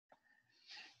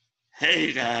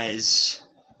Hey guys,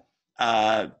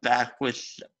 back with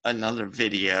another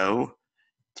video.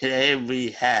 Today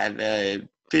we have a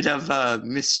bit of a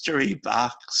mystery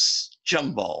box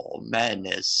jumble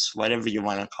madness, whatever you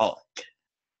want to call it.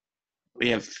 We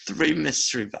have 3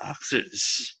 mystery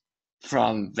boxes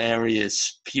from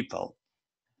various people.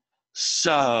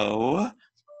 So,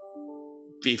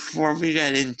 before we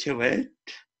get into it,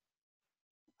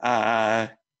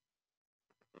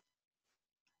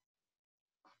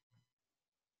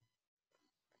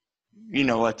 you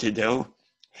know what to do.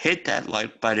 Hit that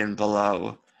like button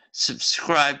below,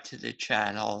 subscribe to the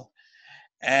channel,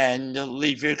 and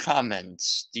leave your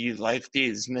comments. Do you like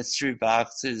these mystery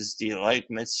boxes? Do you like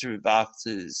mystery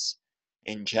boxes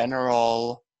in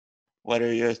general? What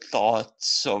are your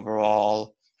thoughts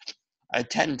overall? I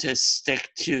tend to stick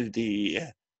to the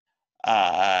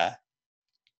uh,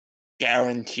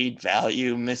 guaranteed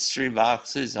value mystery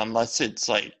boxes unless it's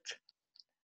like,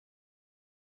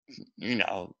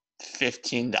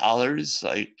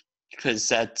 $15, because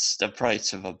that's the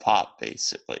price of a pop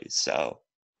basically. So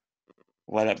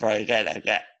whatever I get, I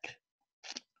get.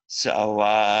 So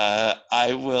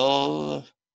I will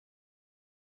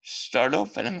start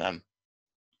opening them.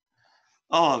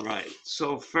 All right,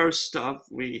 so first up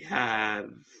we have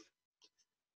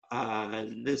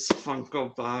this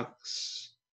Funko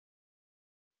box.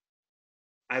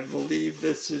 I believe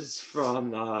this is from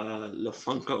the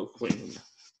Funko Queen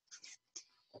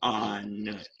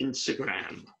on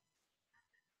Instagram.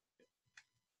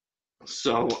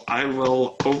 So I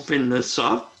will open this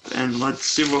up and let's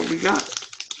see what we got.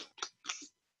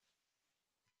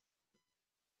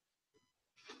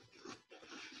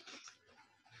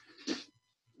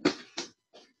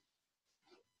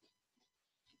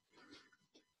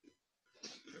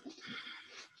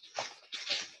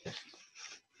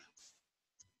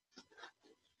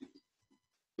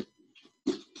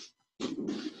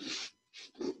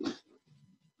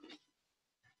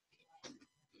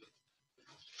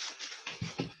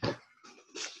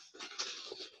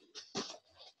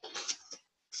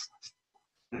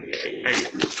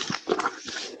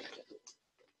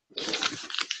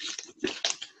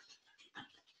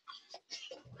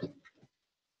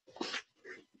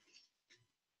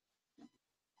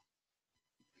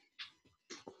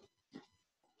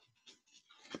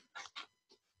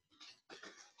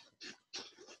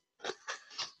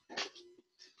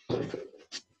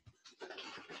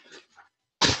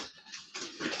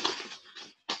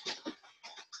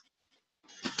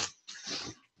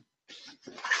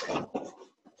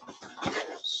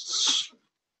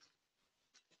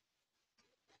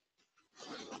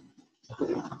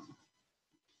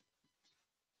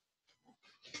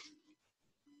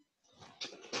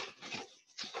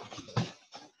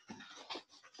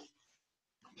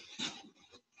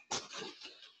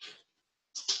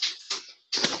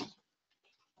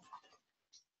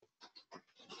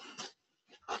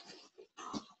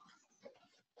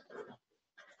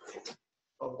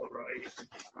 All right.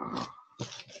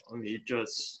 Let me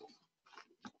just.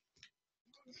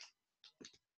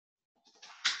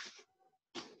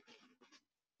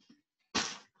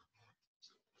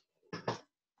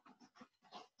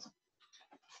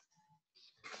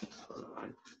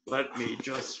 Let me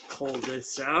just pull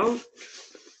this out.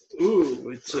 Ooh,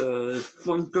 it's a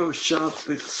Funko Shop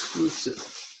exclusive.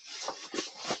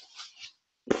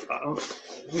 Oh,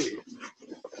 wait.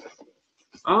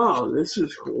 Oh, this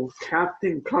is cool.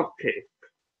 Captain Cupcake.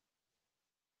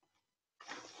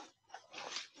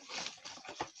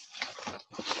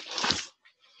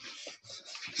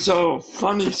 So,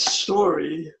 funny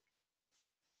story.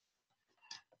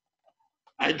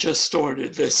 I just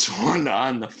ordered this one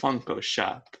on the Funko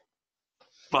Shop.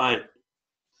 But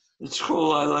it's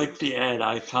cool. I like the ad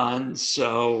icon.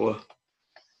 So,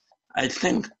 I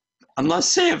think,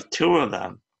 unless they have 2 of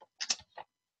them,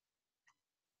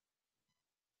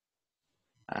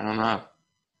 I don't know.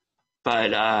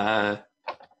 But,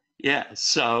 yeah,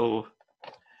 so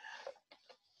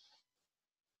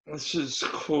this is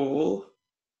cool.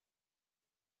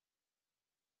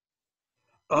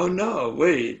 Oh no,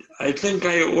 wait. I think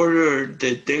I ordered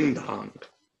the Ding Dong.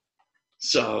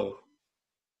 So,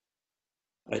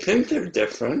 I think they're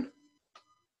different.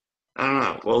 I don't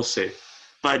know. We'll see.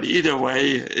 But either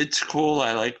way, it's cool.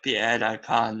 I like the ad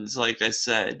icons, like I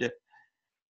said.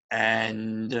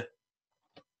 And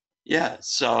yeah,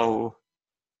 so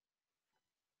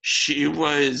she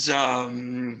was,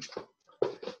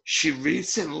 she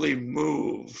recently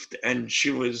moved and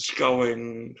she was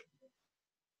going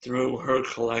through her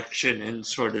collection and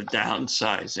sort of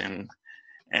downsizing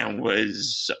and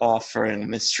was offering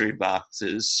mystery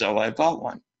boxes, so I bought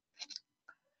one.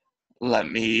 let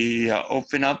me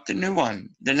open up the new one,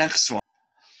 the next one.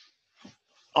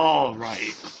 All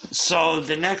right, so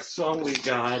the next one we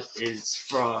got is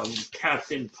from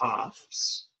Captain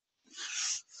Pops.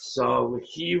 So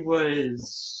he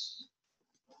was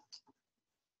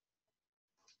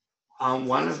on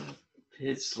one of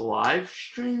his live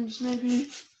streams,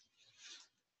 maybe?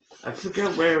 I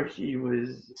forget where he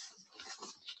was.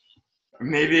 Or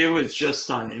maybe it was just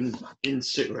on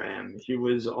Instagram. He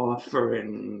was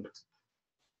offering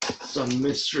some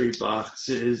mystery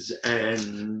boxes,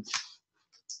 and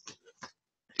I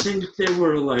think they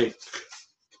were like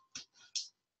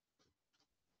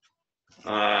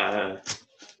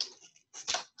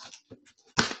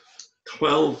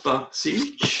 $12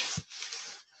 each.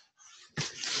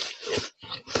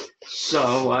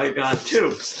 So I got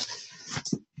two.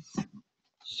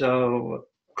 So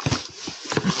I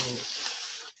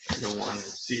don't want to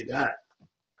see that.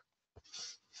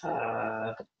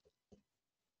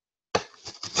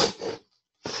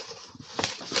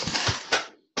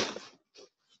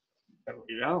 There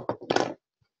we go.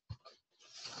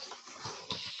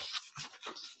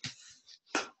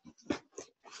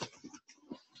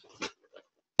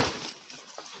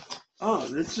 Oh,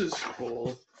 this is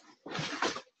cool.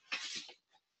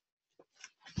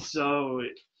 So,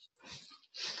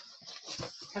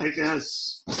 I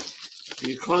guess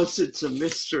because it's a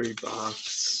mystery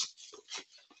box,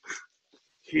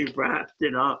 he wrapped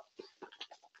it up.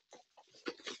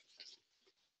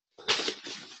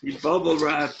 He bubble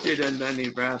wrapped it and then he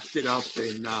wrapped it up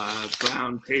in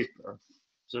brown paper.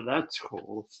 So that's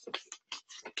cool.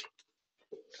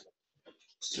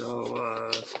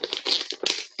 So,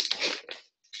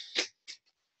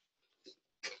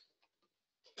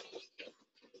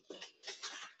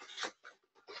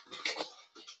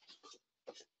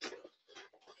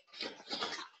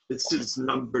 this is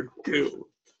number 2.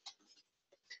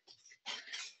 I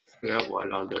forgot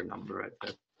what other number I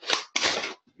did.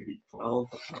 Maybe 12.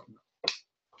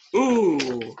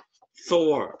 Ooh,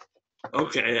 Thor.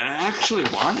 Okay, I actually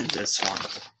wanted this one.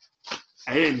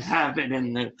 I didn't have it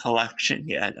in the collection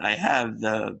yet. I have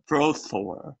the Bro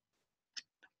Thor,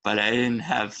 but I didn't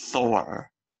have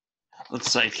Thor.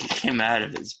 Looks like he came out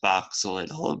of his box a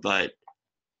little, but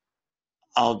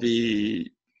I'll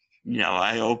be,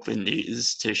 I open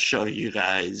these to show you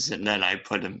guys, and then I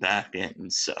put them back in,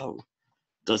 so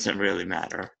it doesn't really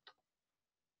matter.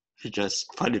 You just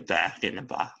put it back in the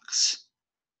box.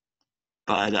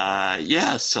 But,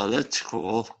 yeah, so that's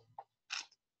cool.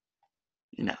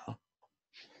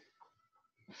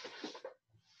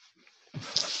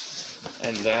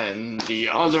 And then the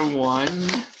other one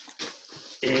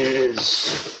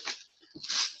is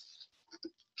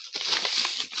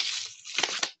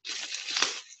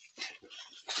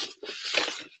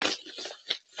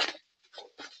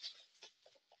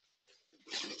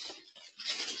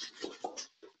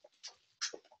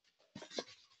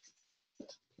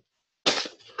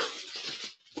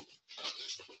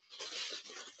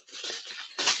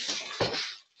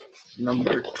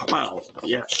number 12,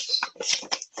 yes.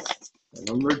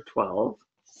 Number 12.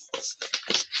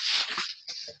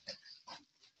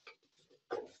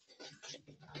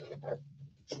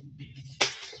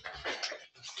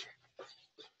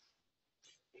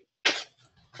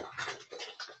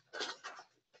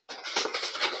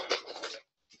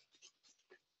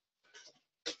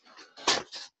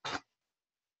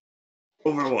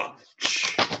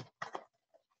 Overwatch.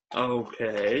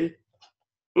 Okay.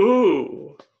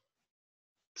 Ooh.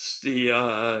 It's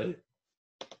the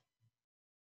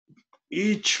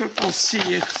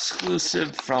ECCC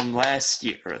exclusive from last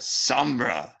year,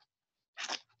 Sombra.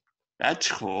 That's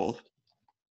cool.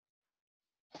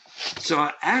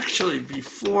 So actually,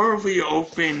 before we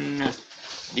open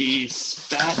the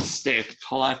Spastic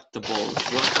collectibles,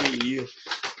 let me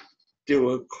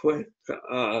do a quick,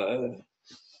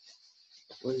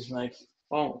 where's my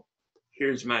phone?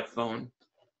 Here's my phone.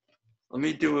 Let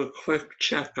me do a quick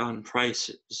check on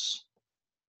prices.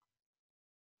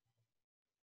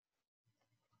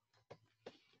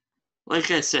 Like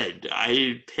I said,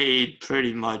 I paid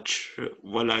pretty much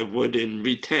what I would in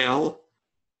retail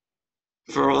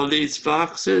for all these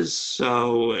boxes,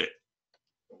 so,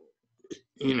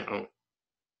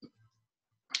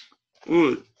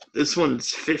 Ooh, this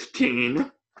one's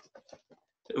 15.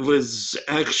 It was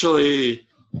actually,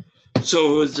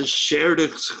 so it was a shared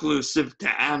exclusive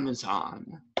to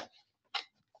Amazon.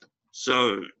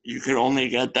 So you could only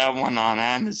get that one on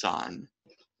Amazon.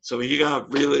 So he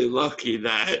got really lucky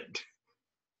that,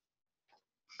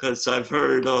 because I've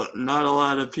heard not a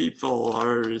lot of people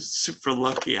are super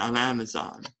lucky on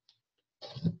Amazon.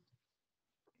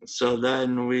 So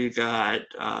then we got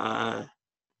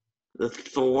the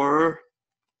Thor,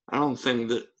 I don't think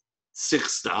that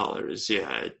 $6.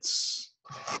 Yeah,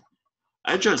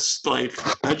 I just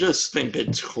think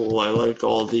it's cool. I like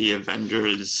all the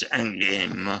Avengers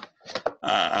Endgame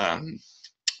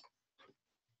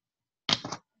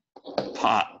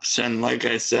pops, and like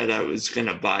I said, I was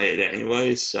gonna buy it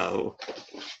anyway, so.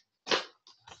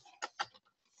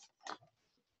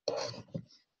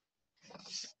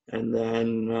 And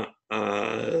then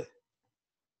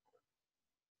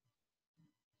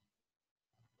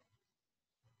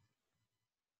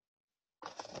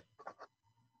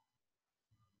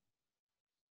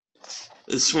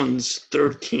this one's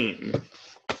 13.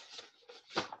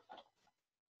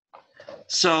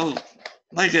 So,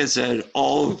 like I said,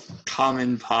 all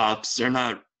common pops, they're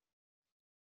not,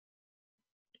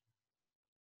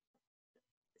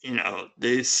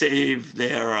 they save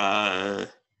their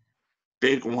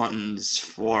big ones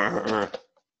for,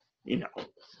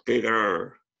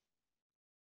 bigger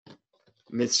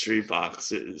mystery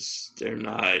boxes. They're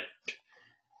not,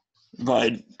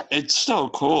 but it's still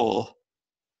cool.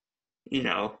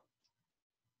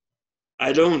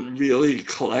 I don't really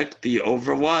collect the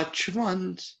Overwatch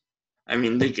ones. I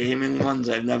mean, the gaming ones,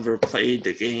 I've never played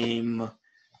the game.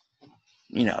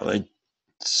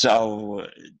 So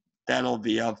that'll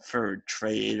be up for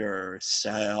trade or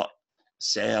sale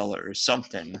or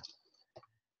something.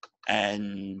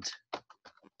 And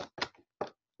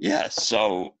yeah,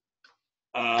 so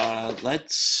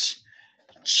let's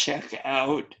check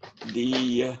out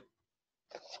the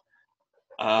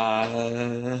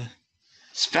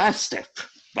Spastic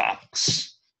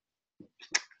box.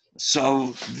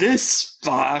 So this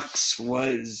box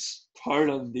was part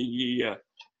of the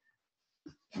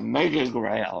Mega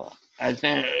Grail. I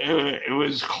think it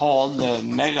was called the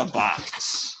Mega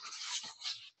Box.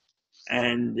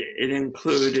 And it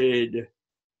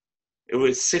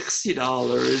was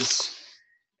 $60,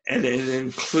 and it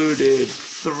included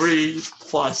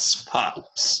 3+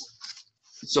 pops.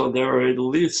 So there were at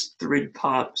least 3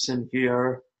 pops in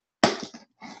here,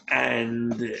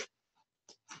 and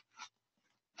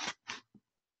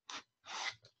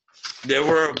there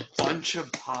were a bunch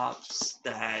of pops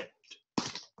that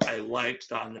I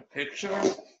liked on the picture.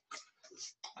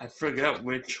 I forget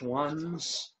which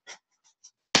ones,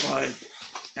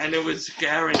 and it was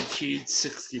guaranteed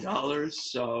 $60,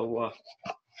 so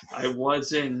I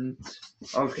wasn't,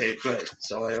 okay, good.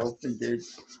 So I opened it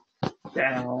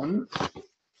down.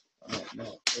 Oh,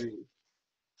 no, wait.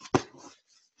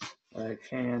 I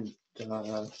can't, I don't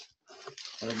know.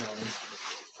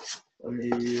 Let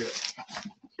me,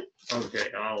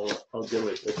 okay, I'll do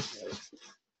it this way.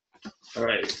 All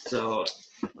right, so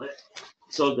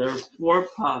there are 4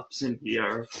 pops in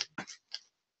here.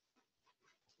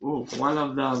 Ooh, one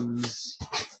of them's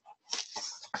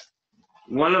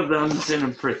in a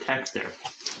protector,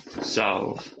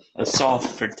 so a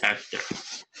soft protector.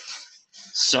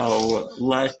 So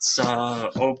let's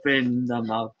open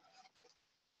them up.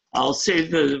 I'll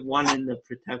save the one in the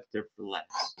protector for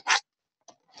last.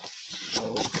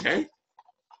 Okay.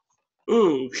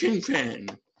 Ooh, Kingpin.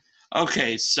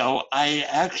 Okay, so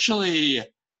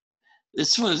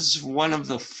this was one of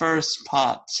the first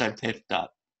pops I picked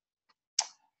up.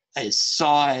 I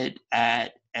saw it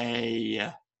at a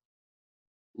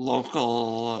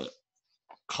local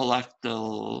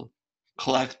collectible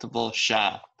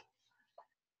shop,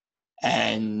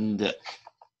 and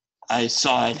I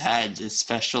saw it had the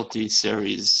Specialty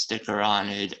Series sticker on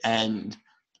it, and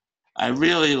I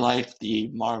really like the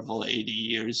Marvel 80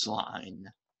 Years line.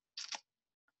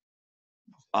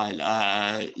 But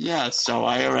yeah, so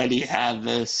I already have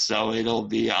this, so it'll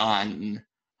be on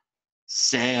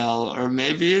sale, or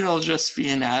maybe it'll just be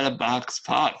an out-of-box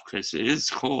pop, because it is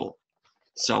cool.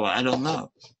 So I don't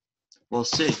know. We'll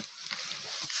see.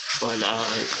 But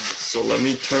so let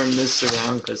me turn this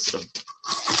around, because the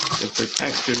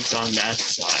protector's on that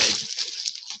side.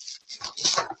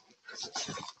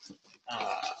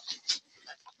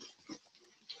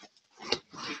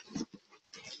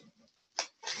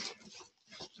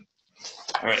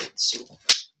 All right, so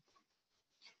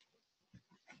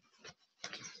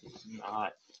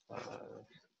not I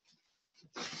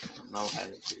don't know how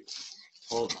to do.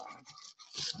 Hold on.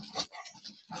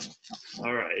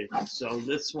 All right, so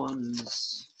this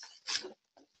one's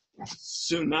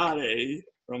Tsunade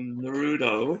from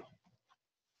Naruto,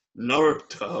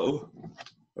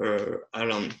 or I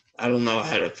don't know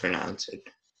how to pronounce it,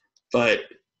 but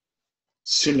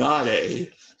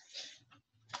Tsunade.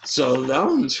 So that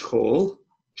one's cool.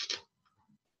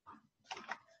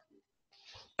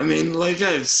 I mean, like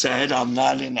I've said, I'm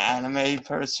not an anime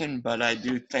person, but I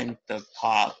do think the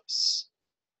pops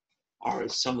are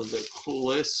some of the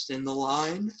coolest in the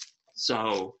line.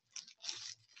 So,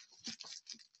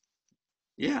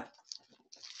 yeah.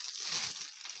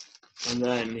 And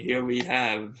then here we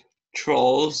have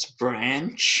Trolls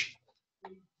Branch.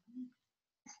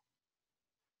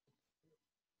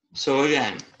 So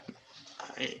again,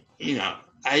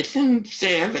 I think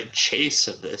they have a chase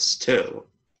of this too.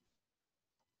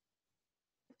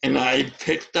 And I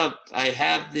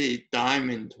have the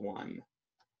diamond one,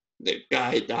 the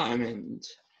Guy Diamond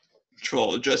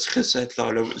Troll, just because I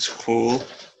thought it was cool.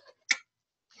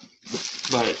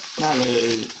 But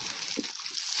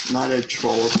not a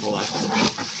troll collector.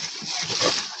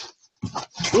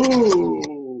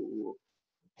 Ooh,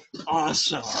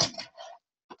 awesome.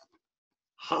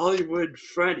 Hollywood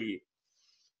Freddy.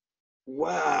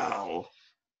 Wow.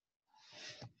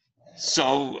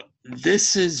 So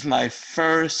this is my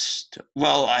first,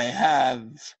 well, I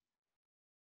have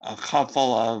a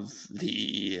couple of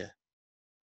the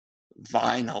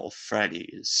vinyl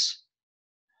Freddys,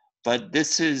 but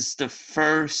this is the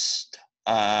first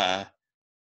Funko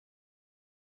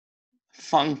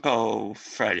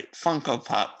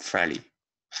Pop Freddy.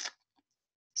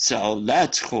 So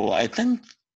that's cool. I don't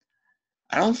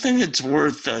think it's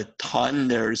worth a ton.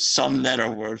 There's some that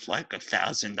are worth like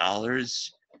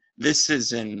 $1,000. This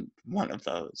isn't one of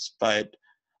those, but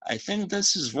I think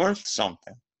this is worth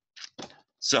something.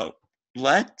 So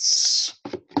let's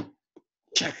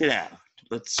check it out.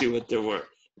 Let's see what they're worth.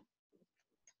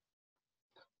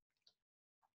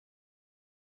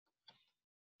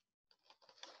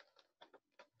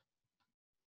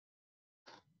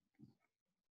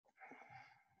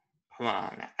 Come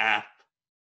on, app.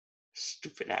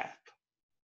 Stupid app.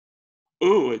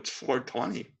 Ooh, it's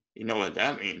 420. You know what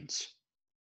that means.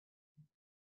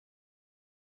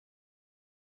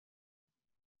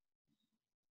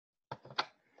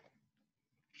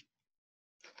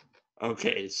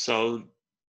 Okay, so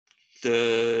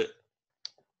the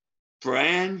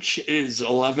branch is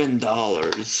 $11.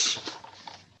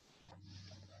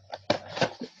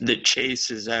 The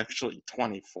chase is actually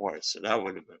 24, so that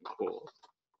would have been cool.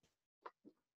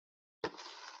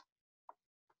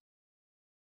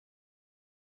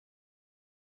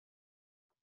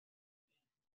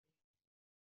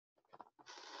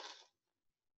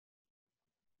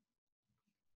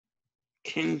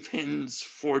 Kingpin's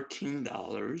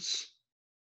 $14.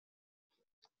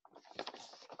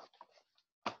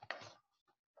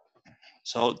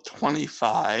 So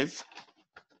 25.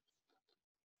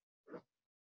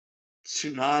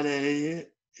 Tsunade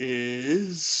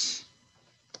is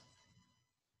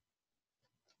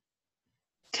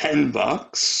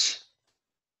 $10.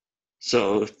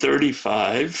 So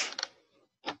 35.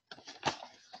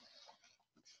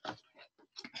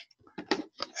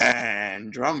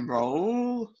 And drum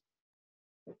roll.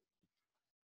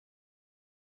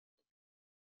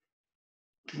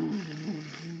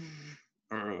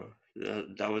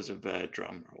 That was a bad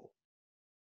drum roll.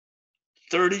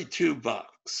 $32.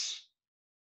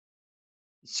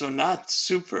 So not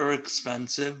super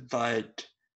expensive, but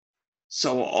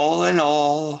so all in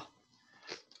all,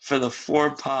 for the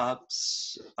 4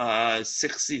 pops,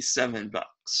 $67.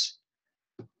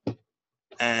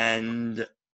 And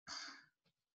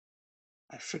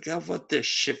I forgot what the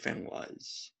shipping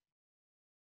was.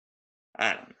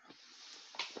 I don't know.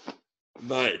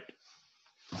 But,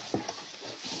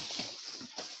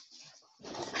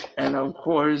 and of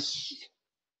course,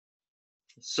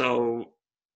 so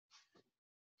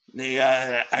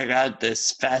I got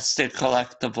this Spastic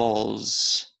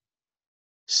Collectibles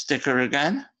sticker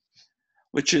again,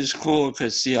 which is cool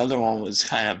because the other one was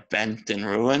kind of bent and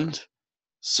ruined.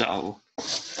 So,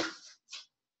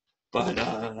 but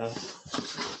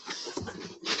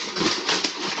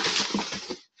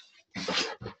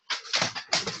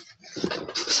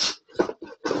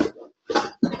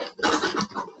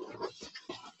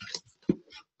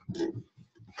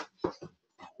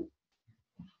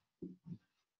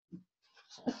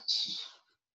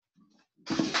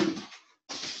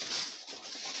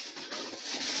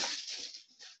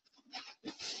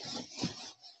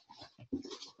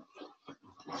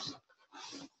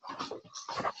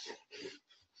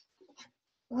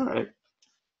all right.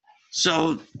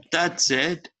 So that's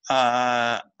it.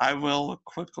 I will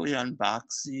quickly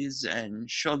unbox these and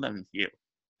show them to you.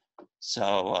 So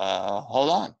hold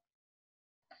on.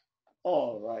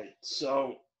 All right.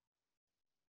 So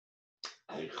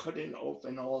I couldn't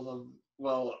open all the,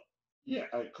 well, yeah,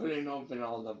 I couldn't open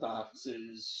all the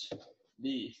boxes.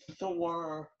 The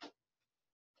Thor,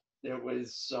 there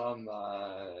was some,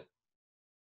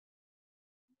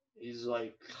 he's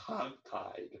like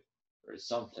hogtied or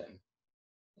something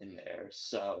in there.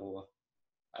 So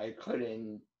I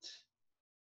couldn't,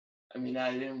 I mean,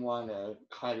 I didn't want to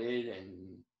cut it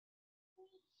and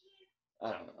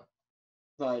I don't know.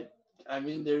 But I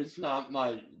mean, there's not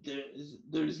much,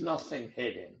 there's nothing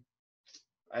hidden.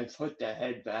 I put the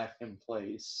head back in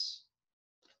place.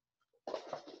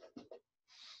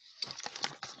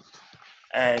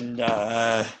 And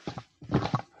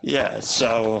yeah,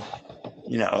 so,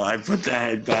 you know, I put the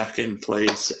head back in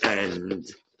place and,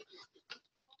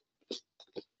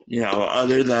 you know,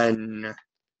 other than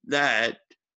that,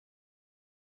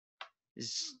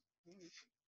 there's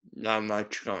not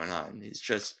much going on. It's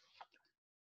just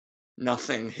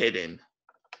nothing hidden.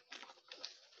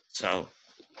 So,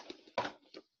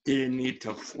 didn't need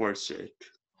to force it.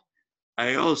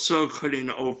 I also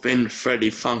couldn't open Freddy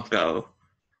Funko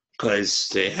because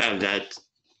they have that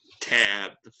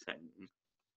tab thing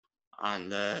on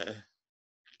the,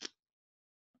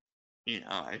 you know,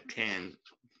 I can't,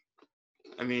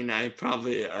 I mean, I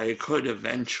could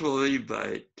eventually,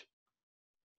 but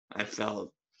I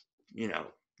felt, you know,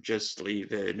 just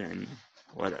leave it and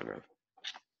whatever.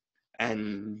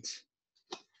 And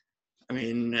I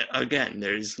mean, again,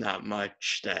 there's not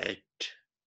much that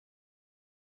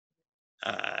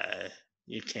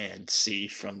you can't see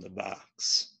from the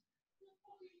box.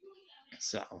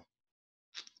 So,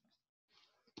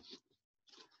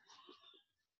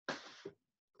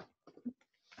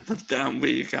 but then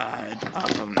we got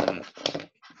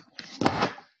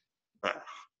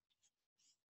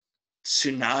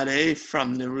Tsunade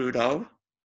from Naruto.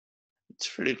 It's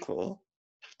pretty cool.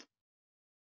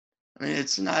 I mean,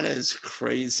 it's not as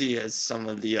crazy as some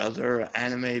of the other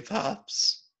anime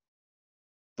pops,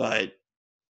 but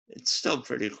it's still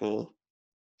pretty cool.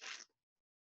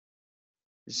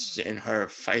 Just in her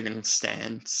fighting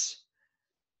stance,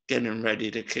 getting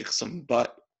ready to kick some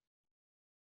butt.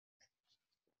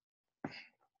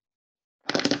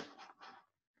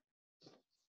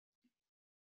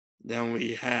 Then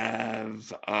we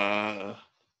have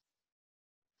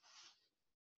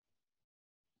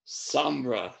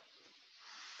Sombra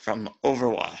from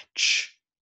Overwatch.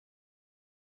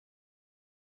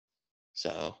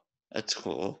 So that's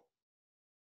cool.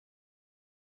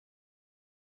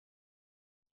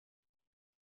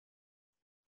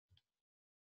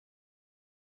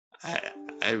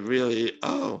 I really,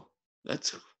 oh,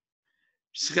 that's,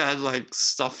 she's got like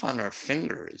stuff on her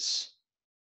fingers,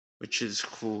 which is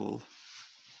cool.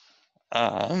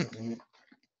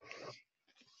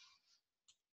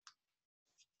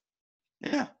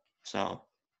 Yeah, so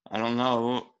I don't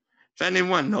know if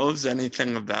anyone knows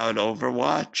anything about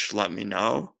Overwatch, let me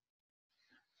know.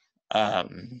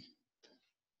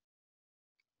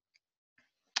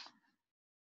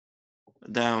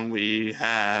 Then we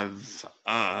have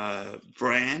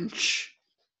Branch,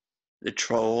 the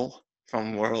troll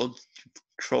from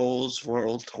Trolls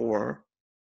World Tour,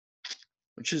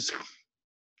 which is,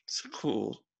 it's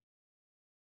cool.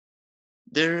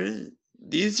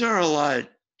 These are a lot.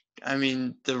 I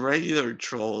mean, the regular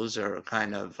trolls are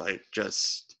kind of like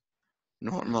just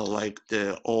normal, like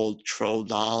the old troll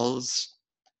dolls,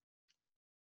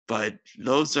 but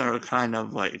those are kind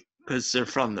of like, because they're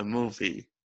from the movie.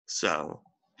 So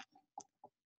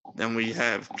then we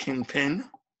have Kingpin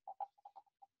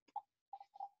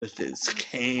with his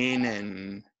cane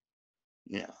and,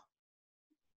 you know,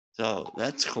 so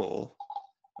that's cool.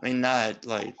 I mean, not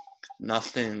like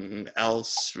nothing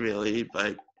else really,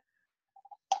 but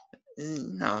you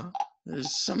know,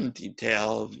 there's some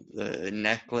detail, the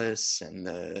necklace and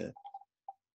the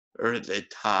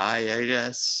tie, I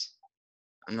guess.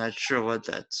 I'm not sure what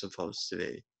that's supposed to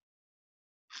be.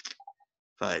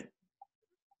 But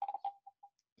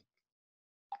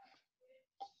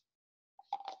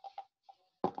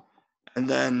and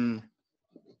then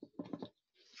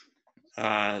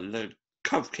the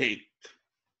cupcake,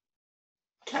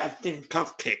 Captain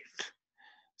Cupcake.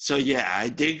 So yeah, I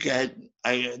did get,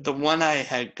 the one I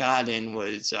had gotten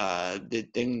was the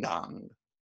Ding Dong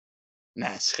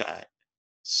mascot.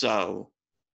 So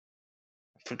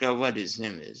I forgot what his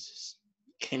name is.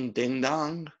 King Ding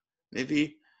Dong,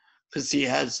 maybe? Because he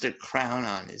has the crown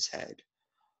on his head.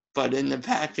 But in the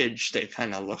package, they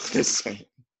kind of look the same.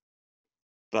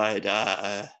 But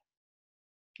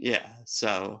yeah,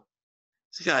 so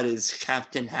he's got his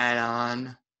captain hat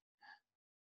on,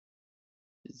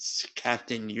 his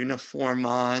captain uniform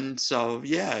on. So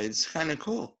yeah, it's kind of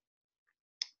cool.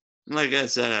 Like I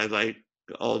said, I like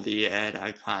all the ad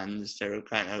icons. They're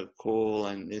kind of cool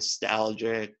and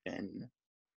nostalgic. And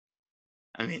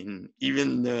I mean,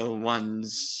 even the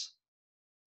ones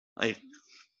like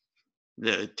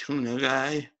the tuna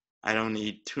guy, I don't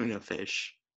eat tuna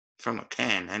fish from a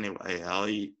can anyway.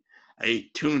 I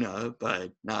eat tuna,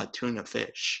 but not tuna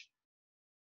fish.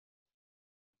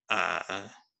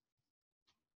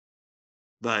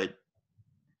 But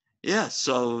yeah,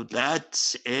 so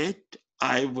that's it.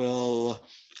 I will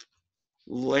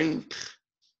link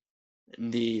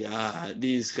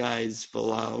these guys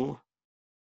below.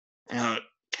 Now,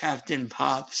 Captain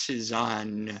Pops is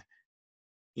on.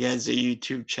 He has a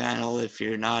YouTube channel. If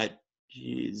you're not,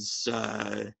 he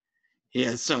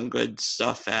has some good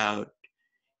stuff out.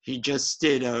 He just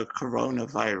did a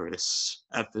coronavirus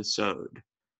episode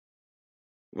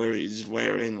where he's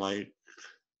wearing like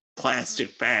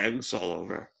plastic bags all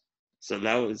over. So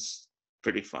that was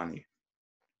pretty funny.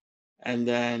 And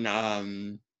then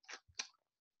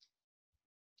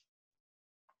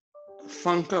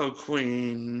Funko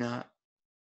Queen,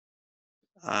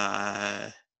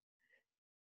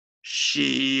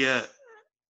 she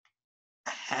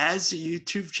has a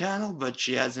YouTube channel, but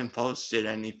she hasn't posted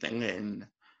anything in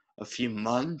a few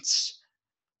months.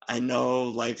 I know,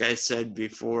 like I said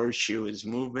before, she was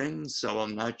moving, so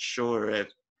I'm not sure if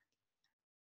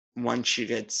once she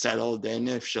gets settled in,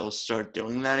 if she'll start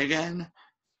doing that again.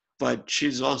 But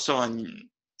she's also on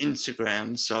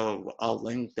Instagram, so I'll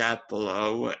link that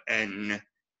below and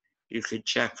you could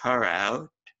check her out.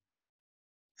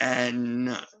 And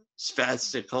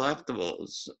Spastic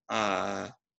Collectibles,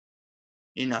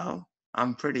 you know,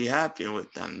 I'm pretty happy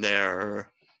with them. They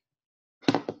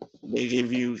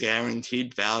give you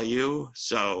guaranteed value,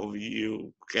 so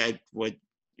you get what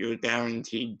you're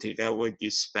guaranteed to get what you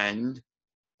spend.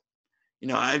 You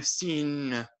know, I've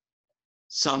seen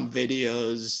some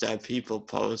videos that people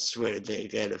post where they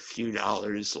get a few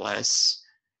dollars less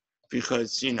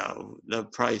because, you know, the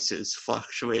prices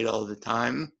fluctuate all the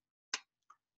time.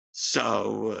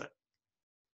 So,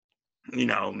 you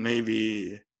know,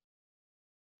 maybe,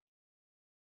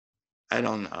 I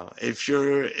don't know. If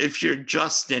you're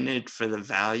just in it for the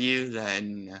value,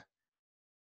 then,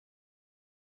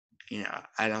 you know,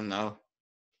 I don't know.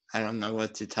 I don't know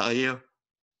what to tell you.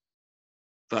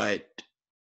 But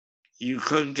you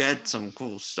could get some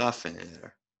cool stuff in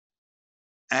there.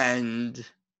 And,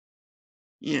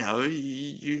 you know,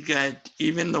 you get,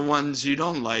 even the ones you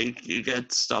don't like, you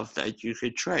get stuff that you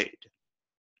could trade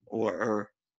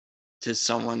or to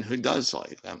someone who does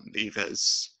like them,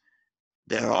 because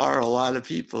there are a lot of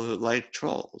people who like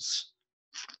trolls.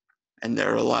 And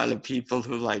there are a lot of people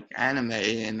who like anime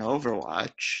and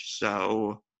Overwatch.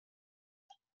 So,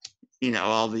 you know,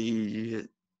 I'll be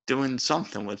doing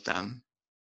something with them.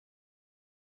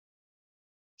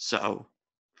 So,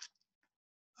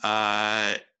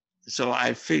 so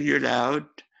I figured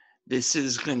out this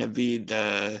is going to be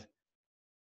the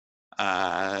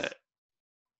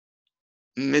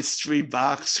mystery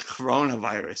box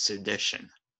coronavirus edition.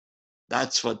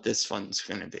 That's what this one's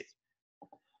going to be.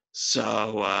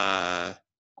 So,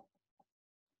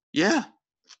 yeah.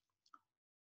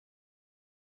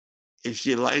 If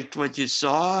you liked what you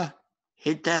saw,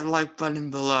 hit that like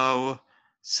button below,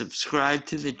 subscribe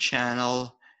to the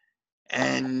channel,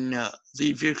 and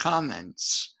leave your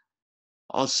comments.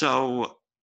 Also,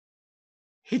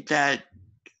 hit that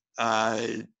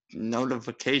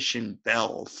notification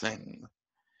bell thing.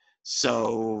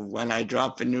 So when I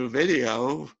drop a new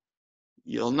video,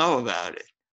 you'll know about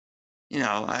it. You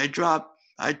know, I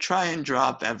try and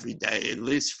drop every day, at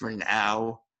least for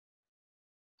now.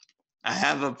 I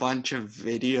have a bunch of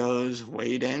videos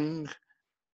waiting,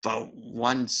 but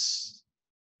once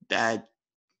that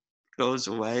goes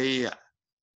away,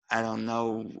 I don't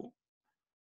know.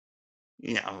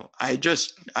 You know, I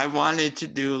wanted to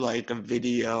do like a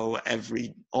video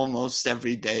almost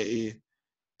every day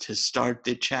to start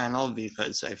the channel,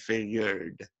 because I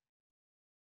figured,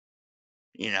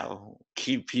 you know,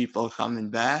 keep people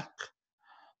coming back.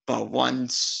 But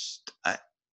once, I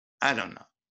don't know.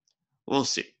 We'll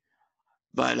see.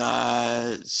 But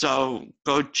so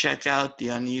go check out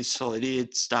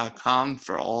theunusualidiots.com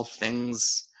for all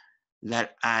things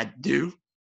that I do.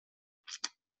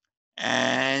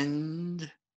 And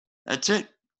that's it.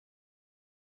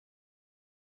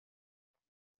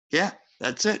 Yeah,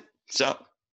 that's it. So,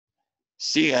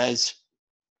 see you guys.